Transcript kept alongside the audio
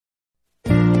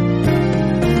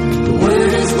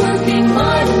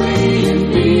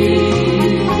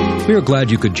We are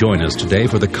glad you could join us today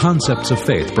for the Concepts of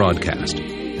Faith broadcast.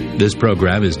 This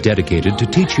program is dedicated to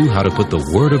teach you how to put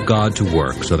the Word of God to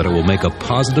work so that it will make a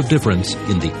positive difference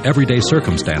in the everyday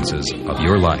circumstances of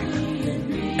your life.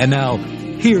 And now,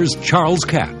 here's Charles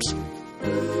Capps.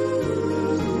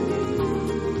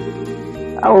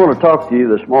 I want to talk to you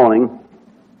this morning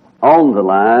on the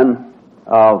line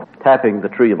of tapping the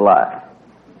tree of life.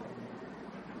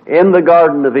 In the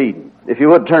Garden of Eden. If you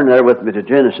would turn there with me to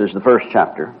Genesis, the first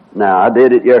chapter. Now, I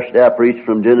did it yesterday. I preached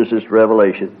from Genesis to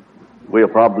Revelation. We'll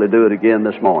probably do it again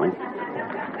this morning.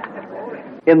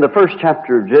 In the first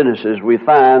chapter of Genesis, we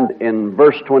find in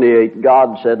verse 28,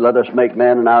 God said, "Let us make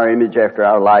man in our image after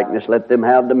our likeness. Let them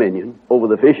have dominion over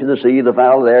the fish of the sea, the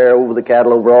fowl of the air, over the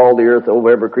cattle, over all the earth,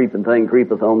 over every creeping thing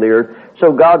creepeth on the earth."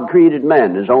 So God created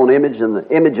man in his own image, and the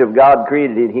image of God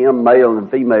created in him, male and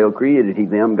female created he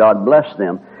them. God blessed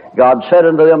them. God said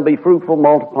unto them, "Be fruitful,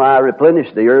 multiply,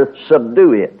 replenish the earth,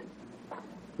 subdue it."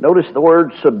 Notice the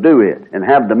word subdue it, and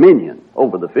have dominion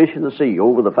over the fish of the sea,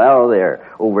 over the fowl of the air,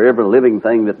 over every living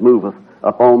thing that moveth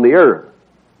upon the earth.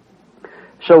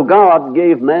 So God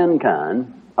gave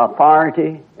mankind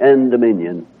authority and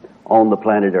dominion on the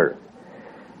planet earth.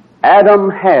 Adam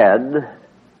had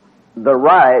the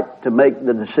right to make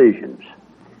the decisions.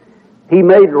 He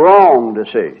made wrong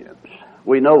decisions.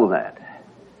 We know that.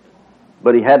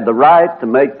 But he had the right to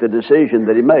make the decision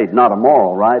that he made, not a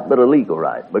moral right, but a legal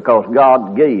right, because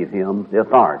God gave him the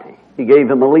authority. He gave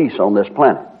him a lease on this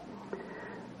planet.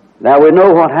 Now we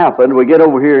know what happened. We get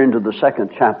over here into the second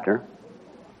chapter.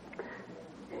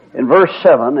 In verse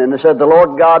 7, and it said, "The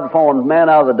Lord God formed man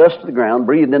out of the dust of the ground,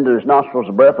 breathed into his nostrils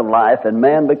the breath of life, and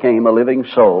man became a living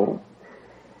soul.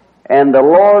 And the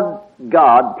Lord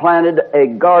God planted a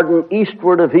garden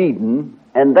eastward of Eden,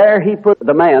 and there he put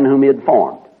the man whom he had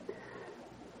formed."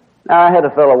 Now, I had a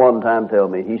fellow one time tell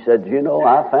me, he said, "You know,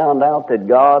 I found out that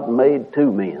God made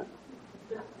two men."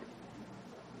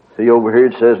 See, over here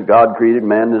it says God created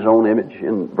man in his own image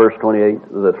in verse 28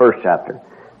 of the first chapter.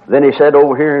 Then he said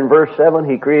over here in verse 7,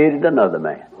 he created another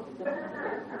man.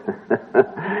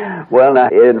 Well, now,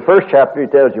 in the first chapter he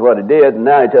tells you what he did, and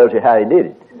now he tells you how he did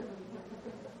it.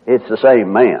 It's the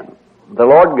same man. The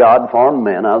Lord God formed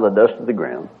man out of the dust of the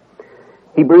ground.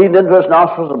 He breathed into his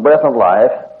nostrils the breath of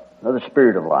life, of the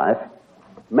Spirit of life.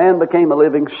 Man became a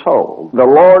living soul. The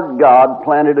Lord God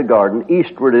planted a garden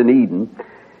eastward in Eden,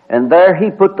 and there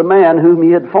he put the man whom he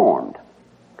had formed.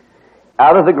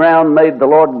 Out of the ground made the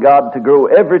Lord God to grow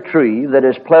every tree that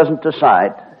is pleasant to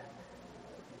sight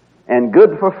and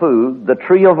good for food, the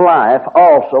tree of life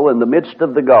also in the midst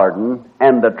of the garden,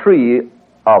 and the tree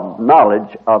of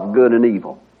knowledge of good and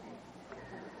evil.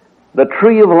 The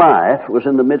tree of life was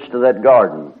in the midst of that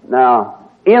garden. Now,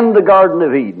 in the Garden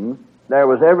of Eden, there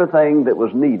was everything that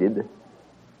was needed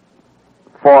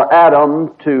for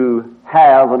Adam to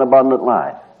have an abundant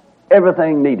life.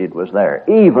 Everything needed was there,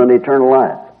 even eternal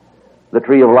life. The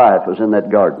tree of life was in that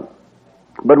garden.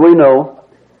 But we know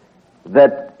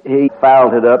that he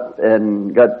fouled it up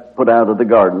and got put out of the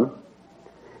garden.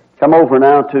 Come over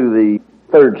now to the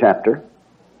third chapter.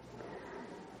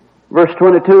 Verse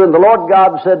 22, "And the Lord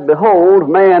God said, Behold,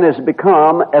 man is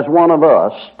become as one of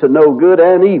us, to know good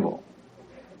and evil.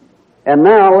 And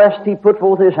now lest he put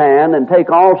forth his hand, and take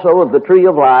also of the tree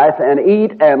of life, and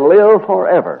eat and live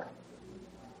forever."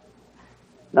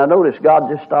 Now notice, God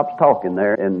just stops talking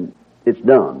there, and it's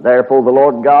done. "Therefore the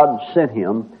Lord God sent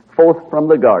him forth from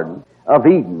the garden of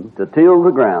Eden to till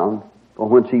the ground from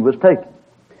whence he was taken.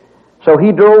 So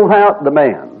he drove out the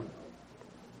man,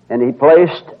 and he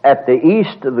placed at the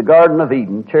east of the Garden of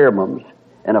Eden cherubims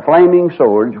and a flaming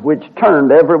sword, which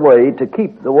turned every way to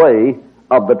keep the way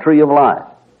of the tree of life."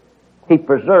 He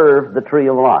preserved the tree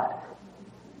of life.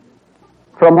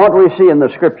 From what we see in the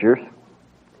Scriptures,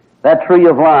 that tree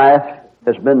of life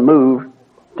has been moved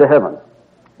to heaven.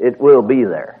 It will be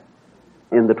there.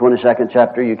 In the 22nd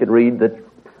chapter, you can read that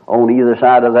on either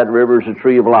side of that river is a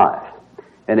tree of life,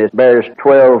 and it bears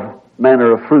 12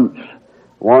 manner of fruits,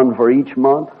 one for each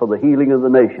month for the healing of the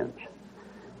nations.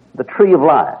 The tree of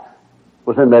life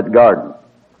was in that garden.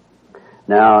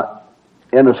 Now,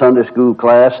 in a Sunday school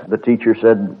class, the teacher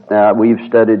said, we've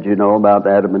studied, about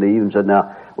Adam and Eve, and said,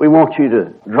 now, we want you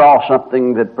to draw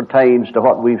something that pertains to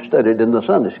what we've studied in the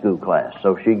Sunday school class.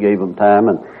 So she gave them time,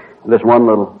 and this one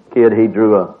little kid, he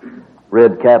drew a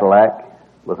red Cadillac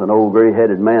with an old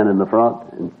gray-headed man in the front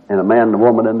and a man and a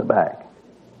woman in the back.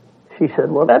 She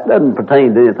said, well, that doesn't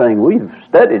pertain to anything we've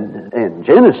studied in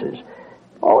Genesis.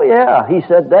 Oh, yeah. He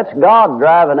said, that's God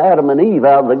driving Adam and Eve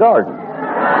out of the garden.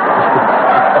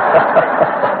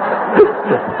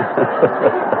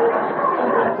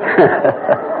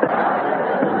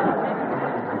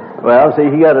 Well, see,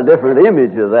 he got a different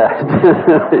image of that.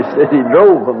 He said he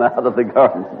drove them out of the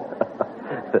garden.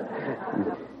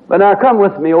 But now come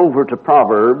with me over to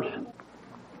Proverbs,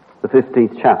 the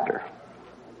 15th chapter.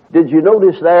 Did you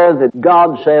notice there that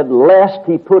God said, lest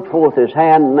he put forth his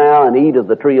hand now and eat of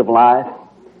the tree of life?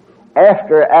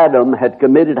 After Adam had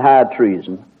committed high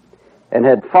treason and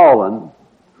had fallen,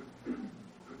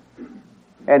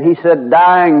 and he said,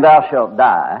 dying thou shalt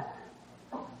die,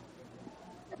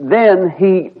 then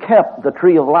he kept the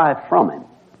tree of life from him.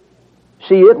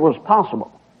 See, it was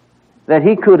possible that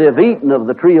he could have eaten of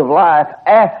the tree of life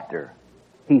after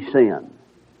he sinned.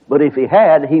 But if he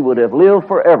had, he would have lived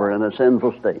forever in a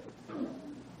sinful state.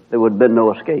 There would have been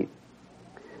no escape.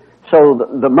 So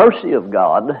the mercy of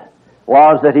God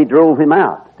was that he drove him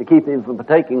out to keep him from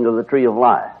partaking of the tree of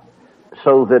life,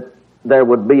 so that there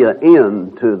would be an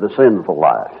end to the sinful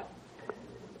life.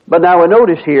 But now we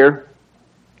notice here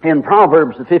in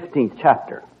Proverbs, the 15th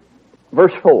chapter,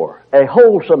 verse 4, a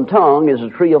wholesome tongue is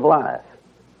a tree of life,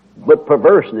 but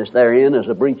perverseness therein is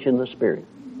a breach in the spirit.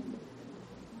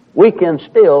 We can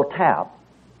still tap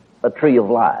a tree of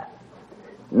life.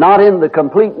 Not in the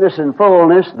completeness and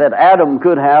fullness that Adam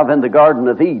could have in the Garden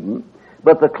of Eden,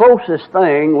 but the closest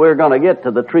thing we're going to get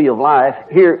to the tree of life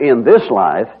here in this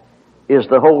life is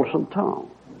the wholesome tongue,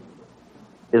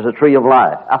 is a tree of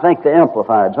life. I think the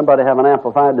Amplified. Somebody have an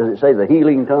Amplified? Does it say the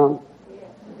healing tongue?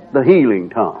 The healing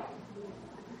tongue.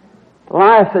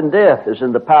 Life and death is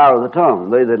in the power of the tongue.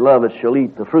 They that love it shall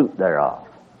eat the fruit thereof.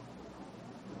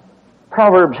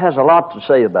 Proverbs has a lot to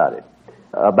say about it,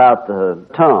 about the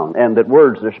tongue, and that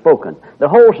words are spoken. The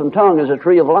wholesome tongue is a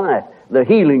tree of life. The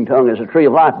healing tongue is a tree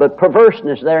of life, but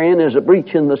perverseness therein is a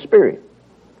breach in the spirit.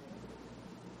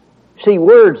 See,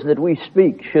 words that we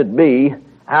speak should be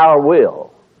our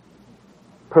will.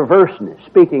 Perverseness,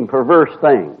 speaking perverse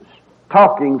things,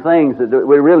 talking things that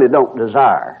we really don't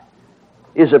desire,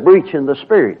 is a breach in the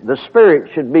spirit. The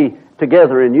spirit should be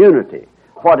together in unity.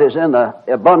 What is in the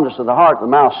abundance of the heart, the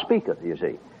mouth speaketh, you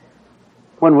see.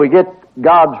 When we get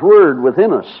God's Word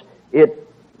within us, it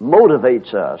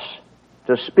motivates us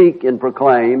to speak and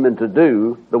proclaim and to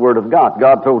do the Word of God.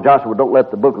 God told Joshua, don't let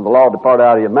the book of the law depart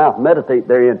out of your mouth. Meditate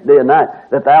therein day and night,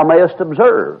 that thou mayest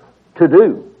observe to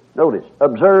do. Notice,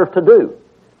 observe to do.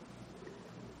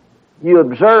 You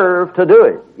observe to do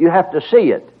it. You have to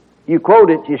see it. You quote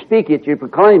it, you speak it, you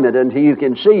proclaim it until you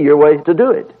can see your way to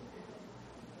do it.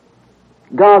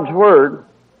 God's Word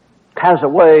has a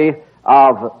way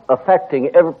of affecting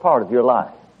every part of your life.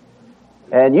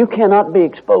 And you cannot be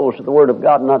exposed to the Word of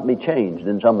God and not be changed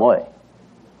in some way.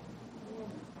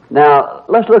 Now,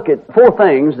 let's look at 4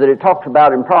 things that it talks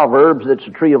about in Proverbs that's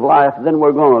a tree of life. Then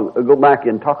we're going to go back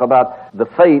and talk about the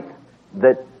faith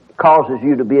that causes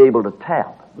you to be able to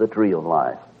tap the tree of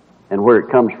life and where it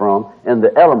comes from and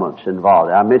the elements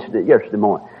involved. I mentioned it yesterday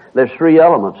morning. There's 3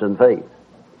 elements in faith.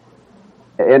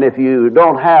 And if you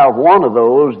don't have one of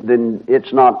those, then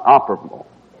it's not operable.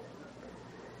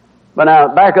 But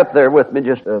now, back up there with me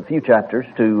just a few chapters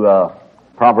to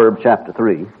Proverbs chapter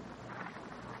 3.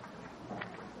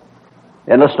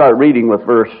 And let's start reading with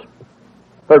verse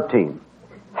 13.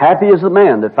 Happy is the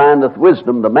man that findeth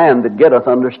wisdom, the man that getteth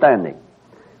understanding.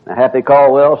 Now, Happy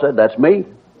Caldwell said, that's me.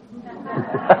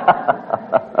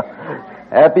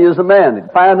 Happy is the man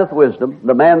that findeth wisdom,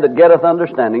 the man that getteth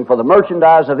understanding, for the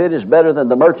merchandise of it is better than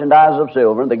the merchandise of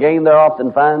silver, and the gain thereof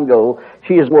than fine gold.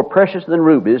 She is more precious than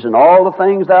rubies, and all the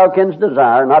things thou canst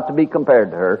desire, not to be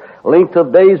compared to her. Length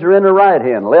of days are in her right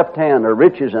hand, left hand are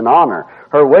riches and honor.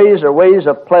 Her ways are ways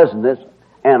of pleasantness,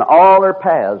 and all her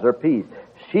paths are peace.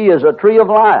 She is a tree of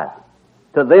life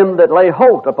to them that lay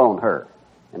hold upon her,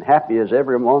 and happy is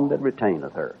every one that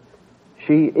retaineth her.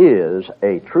 She is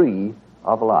a tree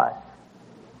of life.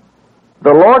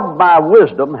 The Lord by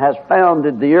wisdom has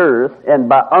founded the earth, and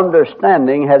by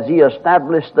understanding has he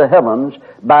established the heavens.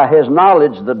 By his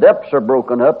knowledge the depths are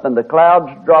broken up, and the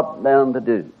clouds drop down to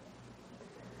dew.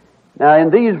 Now in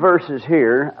these verses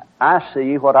here, I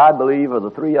see what I believe are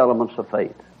the 3 elements of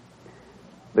faith.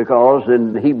 Because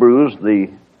in Hebrews, the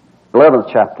 11th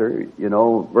chapter,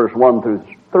 verse 1 through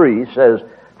 3 says,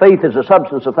 faith is the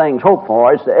substance of things hoped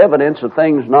for. It's the evidence of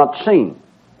things not seen.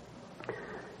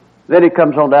 Then it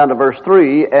comes on down to verse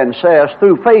 3 and says,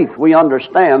 through faith we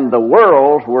understand the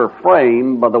worlds were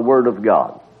framed by the Word of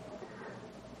God.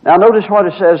 Now notice what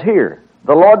it says here.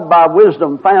 The Lord by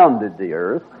wisdom founded the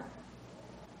earth.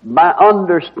 By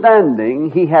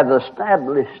understanding he hath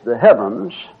established the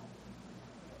heavens.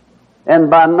 And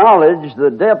by knowledge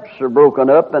the depths are broken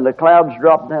up and the clouds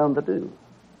drop down to dew.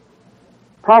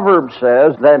 Proverbs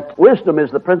says that wisdom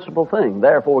is the principal thing.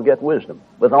 Therefore get wisdom.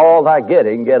 With all thy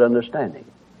getting, get understanding.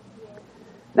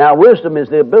 Now, wisdom is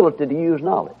the ability to use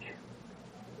knowledge.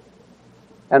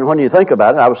 And when you think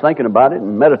about it, I was thinking about it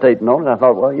and meditating on it, I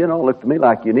thought, well, it looked to me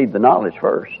like you need the knowledge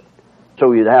first,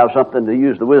 so you'd have something to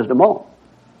use the wisdom on.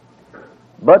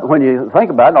 But when you think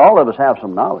about it, all of us have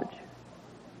some knowledge.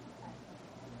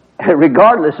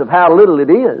 Regardless of how little it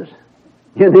is,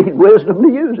 you need wisdom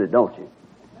to use it, don't you?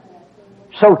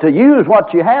 So to use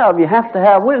what you have to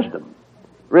have wisdom.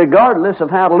 Regardless of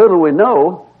how little we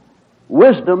know,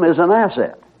 wisdom is an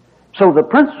asset. So the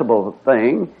principal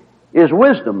thing is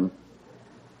wisdom.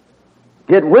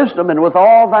 Get wisdom, and with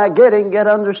all thy getting, get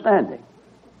understanding.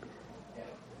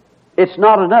 It's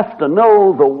not enough to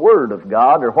know the Word of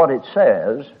God or what it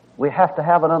says. We have to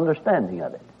have an understanding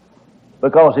of it.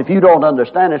 Because if you don't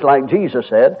understand it, like Jesus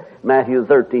said, Matthew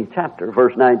the 13th chapter,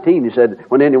 verse 19, he said,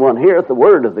 when anyone heareth the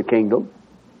word of the kingdom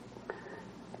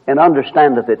and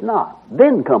understandeth it not,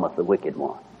 then cometh the wicked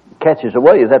one, catches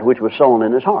away that which was sown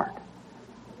in his heart.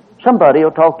 Somebody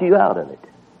will talk you out of it.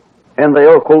 And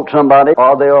they'll quote somebody,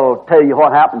 or they'll tell you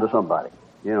what happened to somebody.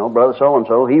 Brother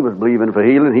so-and-so, he was believing for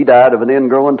healing. He died of an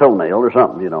ingrowing toenail or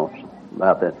something,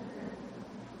 about that.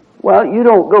 Well, you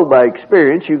don't go by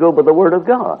experience. You go by the Word of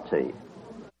God, see.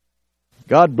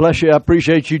 God bless you. I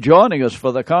appreciate you joining us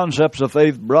for the Concepts of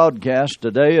Faith broadcast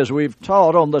today as we've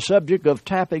taught on the subject of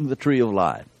tapping the tree of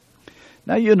life.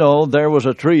 Now, there was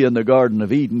a tree in the Garden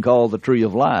of Eden called the tree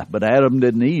of life, but Adam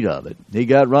didn't eat of it. He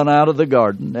got run out of the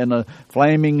garden, and a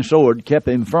flaming sword kept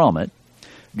him from it.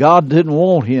 God didn't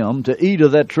want him to eat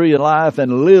of that tree of life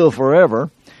and live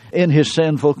forever in his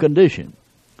sinful condition.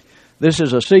 This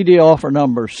is a CD offer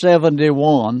number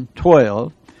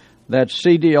 7112. That's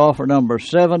CD offer number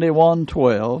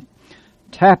 7112,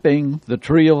 Tapping the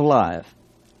Tree of Life.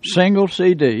 Single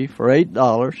CD for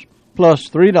 $8, plus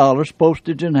 $3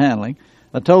 postage and handling,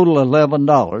 a total of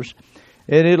 $11.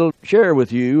 And it'll share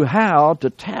with you how to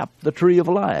tap the tree of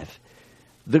life.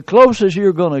 The closest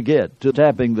you're going to get to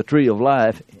tapping the tree of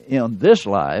life in this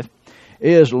life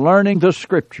is learning the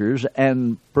Scriptures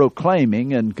and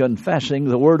proclaiming and confessing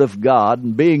the Word of God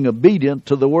and being obedient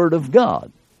to the Word of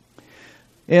God.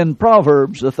 In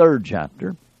Proverbs, the 3rd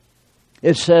chapter,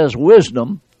 it says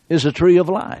wisdom is a tree of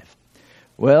life.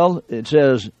 Well, it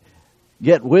says,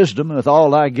 get wisdom, and with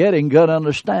all thy getting, get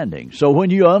understanding. So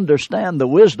when you understand the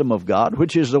wisdom of God,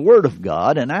 which is the Word of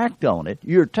God, and act on it,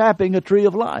 you're tapping a tree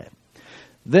of life.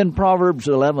 Then Proverbs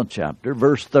 11th chapter,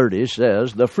 verse 30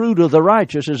 says, the fruit of the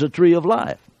righteous is a tree of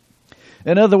life.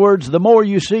 In other words, the more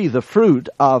you see the fruit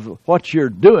of what you're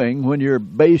doing when you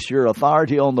base your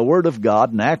authority on the Word of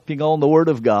God and acting on the Word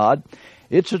of God,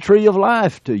 it's a tree of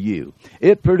life to you.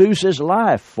 It produces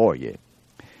life for you.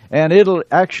 And it'll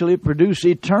actually produce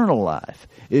eternal life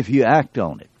if you act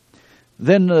on it.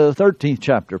 Then the 13th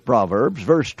chapter of Proverbs,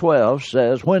 verse 12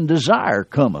 says, when desire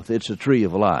cometh, it's a tree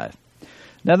of life.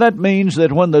 Now that means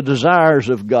that when the desires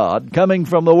of God, coming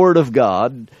from the Word of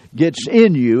God, gets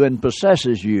in you and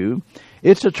possesses you,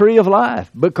 it's a tree of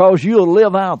life because you'll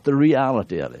live out the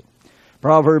reality of it.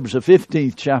 Proverbs, the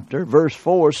 15th chapter, verse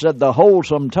 4 said, the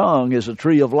wholesome tongue is a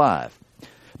tree of life,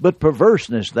 but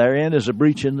perverseness therein is a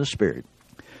breach in the spirit.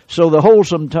 So the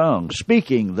wholesome tongue,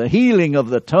 speaking, the healing of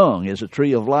the tongue is a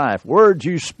tree of life. Words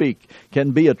you speak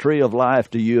can be a tree of life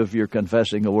to you if you're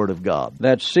confessing the Word of God.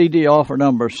 That's CD offer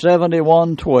number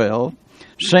 7112,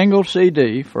 single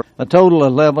CD for a total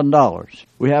of $11.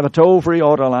 We have a toll-free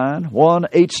order line,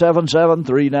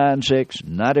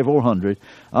 1-877-396-9400.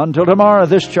 Until tomorrow,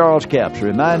 this Charles Capps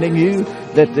reminding you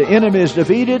that the enemy is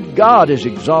defeated, God is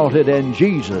exalted, and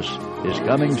Jesus is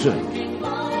coming soon.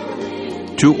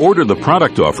 To order the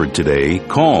product offered today,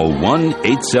 call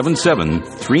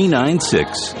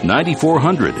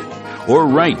 1-877-396-9400 or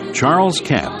write Charles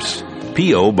Capps,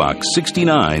 P.O. Box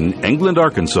 69, England,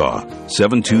 Arkansas,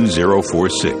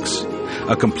 72046.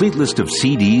 A complete list of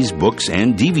CDs, books,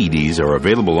 and DVDs are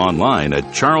available online at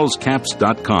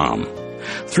charlescapps.com.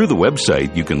 Through the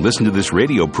website, you can listen to this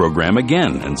radio program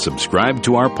again and subscribe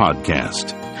to our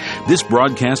podcast. This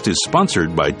broadcast is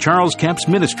sponsored by Charles Capps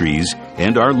Ministries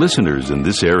and our listeners in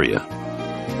this area.